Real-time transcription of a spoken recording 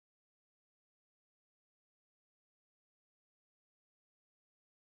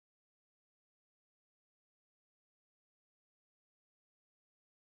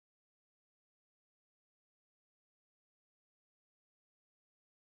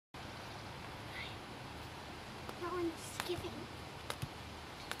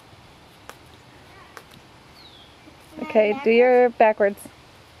Okay, do your backwards.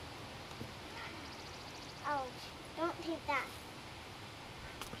 Oh, don't take that.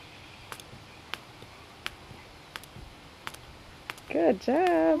 Good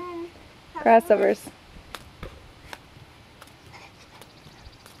job. Crossovers.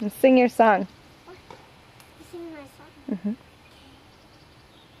 And sing your song. Sing my song. Mm-hmm.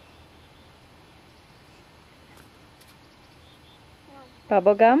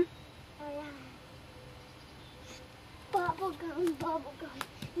 Bubble gum. Oh yeah. Bubble gum, bubble gum.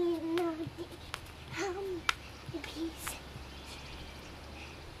 You know how many pieces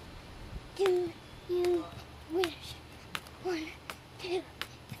do you wish? 1, 2,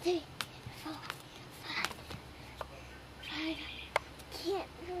 3, 4, 5. I can't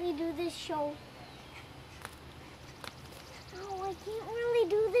really do this show. Oh, I can't really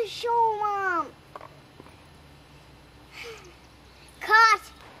do this show, Mom. Cut.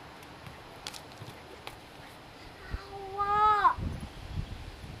 Oh,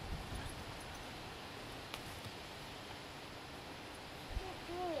 can't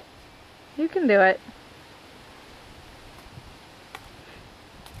do it. You can do it.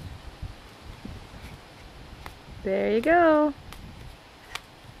 There you go.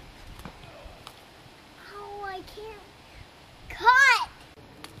 Oh, I can't. Cut!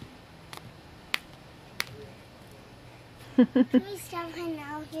 Can we stop right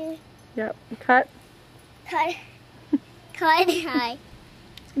now here? Yep. Cut. Cut. Cut. Hi.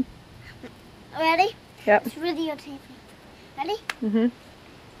 Ready? Yep. It's videotaping. Ready? Mhm.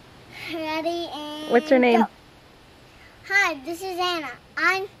 Ready and What's your name? go. Hi, this is Anna.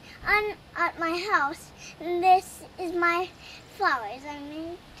 I'm at my house, and this is my flowers I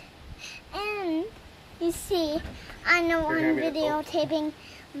made. And you see, I'm the one videotaping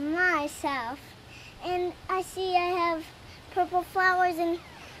myself. And I see I have purple flowers and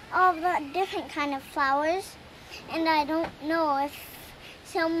all the different kind of flowers. And I don't know if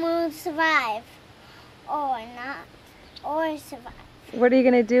some will survive or not, or survive. What are you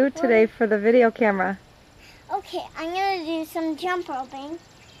going to do today for the video camera? Okay, I'm going to do some jump roping,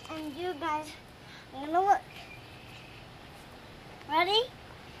 and you guys are going to look. Ready?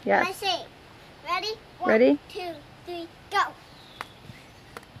 Yes. When I say, ready? 1, Ready? 2, 3, go.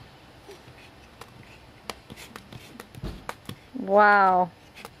 Wow.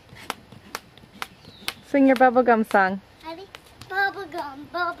 Sing your bubblegum song. Ready? Bubble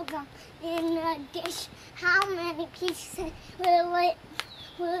gum in a dish. How many pieces will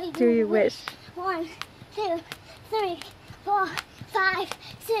Do you wish? 1, 2, 3, 4, 5,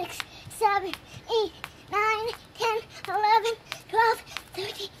 6, 7, 8, 9, 10, 11, 12,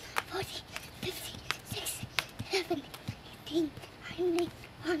 13, 14, 15, 16, 17, 18, 19,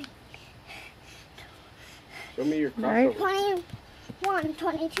 20. Show me your Right. crossover. 21,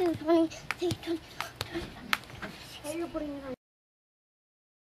 22, 23, 24, 25. Why are you putting it on?